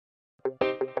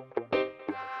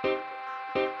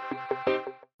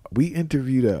we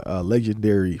interviewed a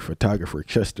legendary photographer,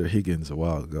 Chester Higgins, a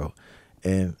while ago,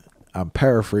 and I'm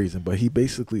paraphrasing, but he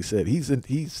basically said he's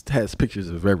has pictures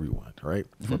of everyone, right?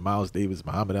 From Miles Davis,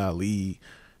 Muhammad Ali,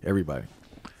 everybody.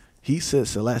 He said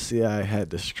Selassie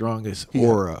had the strongest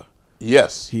aura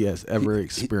Yes, he has ever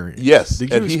experienced. yes,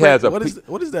 Did you and he has what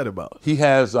is that about? he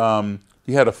has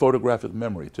he had a photographic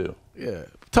memory too. Yeah.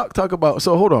 Talk about,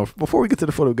 so hold on, before we get to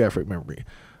the photographic memory,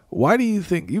 why do you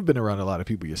think, you've been around a lot of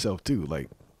people yourself too, like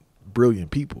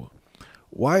brilliant people.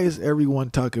 Why is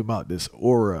everyone talking about this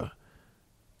aura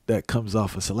that comes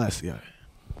off of Selassie?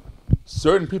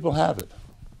 Certain people have it.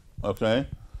 Okay,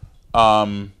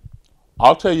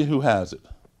 I'll tell you who has it.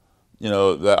 You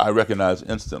know, that I recognize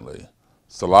instantly.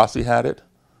 Selassie had it.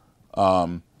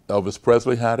 Elvis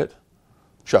Presley had it.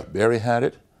 Chuck Berry had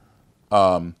it.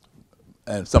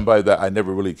 And somebody that I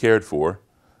never really cared for,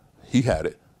 he had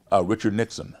it. Richard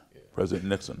Nixon, President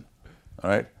Nixon. All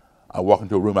right. I walk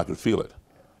into a room, I could feel it.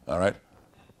 All right.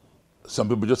 Some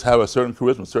people just have a certain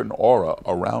charisma, certain aura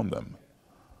around them.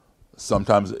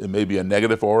 Sometimes it may be a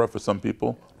negative aura for some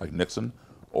people, like Nixon,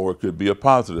 or it could be a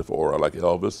positive aura, like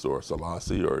Elvis or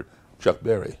Selassie or Chuck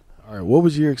Berry. All right, what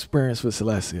was your experience with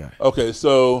Selassie? Okay,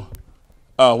 so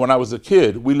when I was a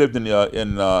kid, we lived in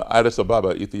Addis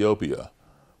Ababa, Ethiopia,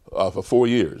 for 4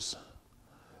 years.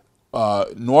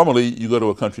 Normally, you go to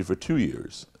a country for 2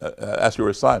 years. That's your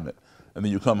assignment. And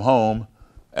then you come home,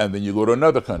 and then you go to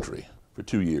another country for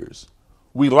 2 years.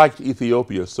 We liked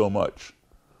Ethiopia so much.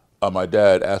 My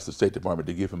dad asked the State Department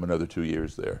to give him another 2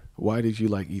 years there. Why did you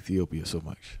like Ethiopia so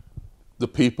much? The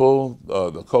people,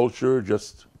 the culture,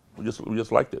 we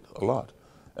just liked it a lot.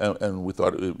 And we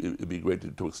thought it'd be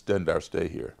great to extend our stay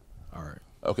here. All right.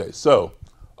 Okay, so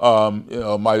you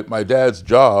know, my dad's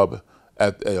job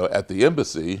at the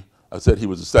embassy, I said he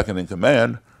was the second in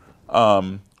command,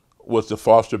 was to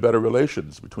foster better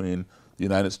relations between the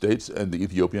United States and the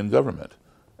Ethiopian government.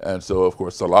 And so, of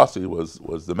course, Selassie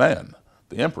was the man,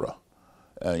 the emperor,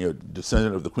 and, you know,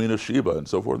 descendant of the Queen of Sheba and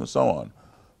so forth and so on.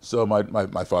 So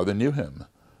my father knew him,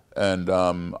 and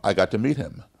I got to meet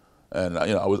him. And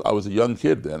you know, I was a young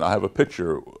kid then. I have a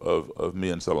picture of me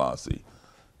and Selassie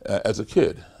as a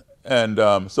kid. And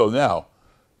so now,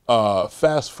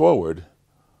 fast forward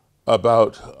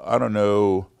about, I don't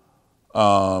know,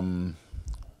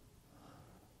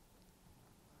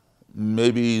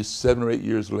 maybe 7 or 8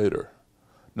 years later.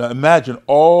 Now imagine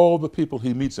all the people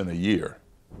he meets in a year.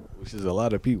 Which is a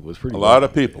lot of people. It's pretty A lot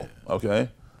of people, okay?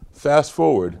 Fast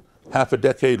forward half a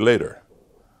decade later.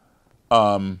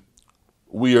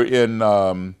 We are in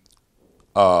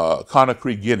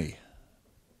Conakry, Guinea,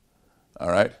 all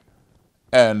right?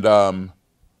 And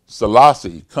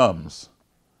Selassie comes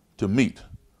to meet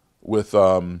with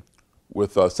Sekou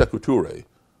Touré,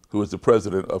 who is the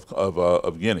president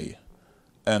of Guinea,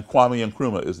 and Kwame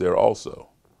Nkrumah is there also.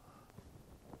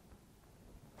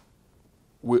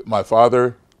 My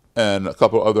father and a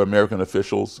couple other American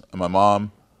officials, and my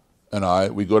mom and I,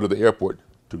 we go to the airport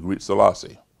to greet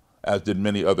Selassie, as did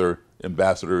many other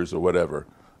ambassadors or whatever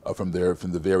from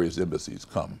the various embassies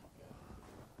come.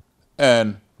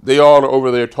 And they all are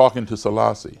over there talking to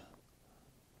Selassie.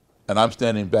 And I'm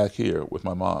standing back here with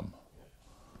my mom.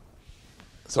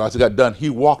 Selassie got done. He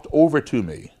walked over to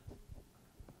me.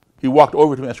 He walked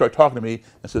over to me and started talking to me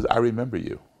and says, "I remember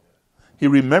you." He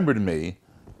remembered me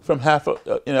from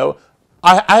you know,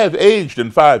 I have aged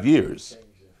in 5 years.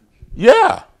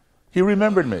 Yeah, he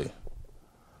remembered me.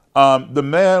 The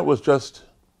man was just,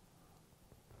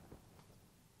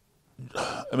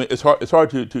 I mean, it's hard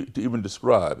to even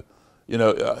describe. You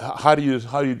know, how do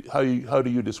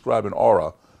you describe an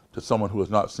aura to someone who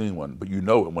has not seen one, but you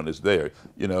know it when it's there?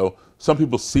 You know, some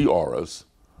people see auras.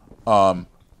 I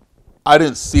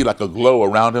didn't see like a glow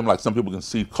around him, like some people can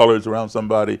see colors around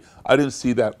somebody. I didn't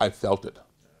see that. I felt it.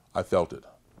 I felt it.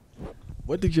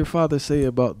 What did your father say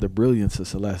about the brilliance of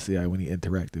Selassie when he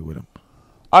interacted with him?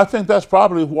 I think that's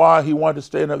probably why he wanted to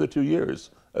stay another 2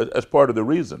 years, as part of the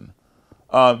reason.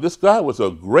 This guy was a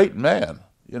great man.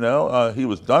 You know, he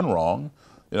was done wrong.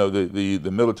 You know,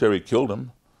 the military killed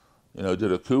him. You know,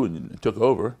 did a coup and took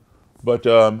over. But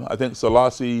I think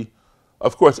Selassie,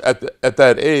 of course, at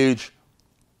that age,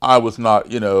 I was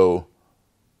not, you know,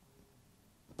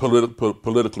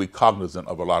 politically cognizant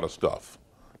of a lot of stuff.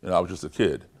 You know, I was just a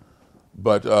kid.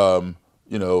 But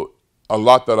you know, a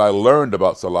lot that I learned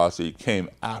about Selassie came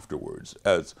afterwards,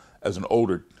 as an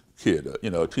older kid, you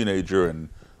know, a teenager, and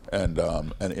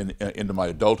into my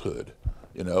adulthood,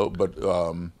 you know.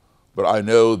 But I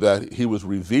know that he was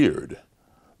revered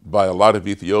by a lot of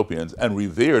Ethiopians and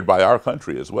revered by our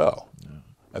country as well,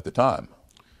 at the time.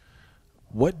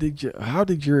 How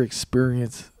did your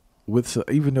experience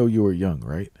even though you were young,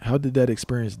 right? How did that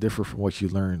experience differ from what you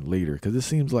learned later? Because it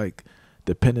seems like,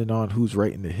 depending on who's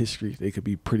writing the history, they could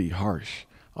be pretty harsh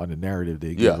on the narrative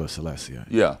they give us Selassie.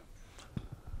 Yeah.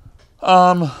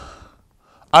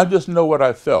 I just know what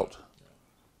I felt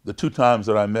the 2 times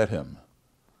that I met him.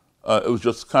 It was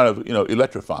just kind of,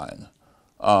 electrifying.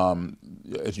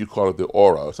 As you call it, the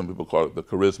aura. Some people call it the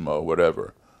charisma or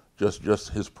whatever. Just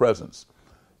his presence.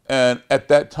 And at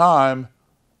that time,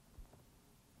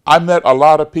 I met a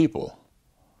lot of people.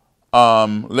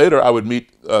 Later, I would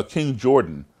meet King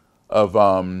Jordan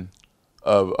King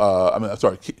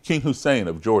Hussein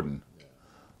of Jordan.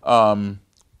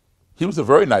 He was a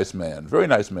very nice man, very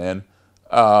nice man.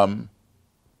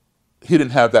 He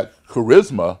didn't have that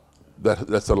charisma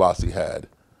that Selassie had,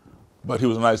 but he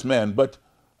was a nice man. But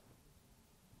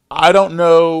I don't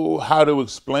know how to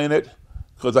explain it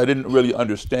because I didn't really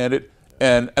understand it.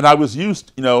 And I was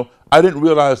used, I didn't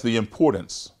realize the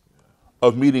importance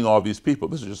of meeting all these people.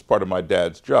 This is just part of my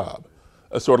dad's job.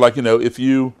 Sort of like, if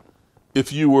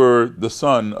you were the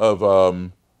son of,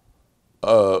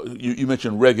 you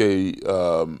mentioned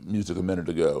reggae music a minute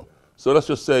ago. So let's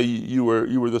just say you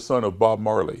were the son of Bob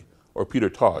Marley or Peter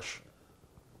Tosh.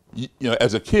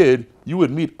 As a kid, you would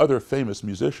meet other famous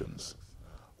musicians,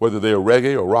 whether they were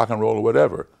reggae or rock and roll or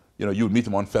whatever. You would meet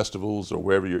them on festivals or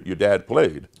wherever your dad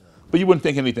played. But you wouldn't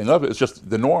think anything of it. It's just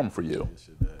the norm for you.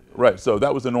 Right, so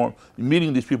that was the norm.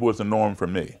 Meeting these people was the norm for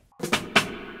me.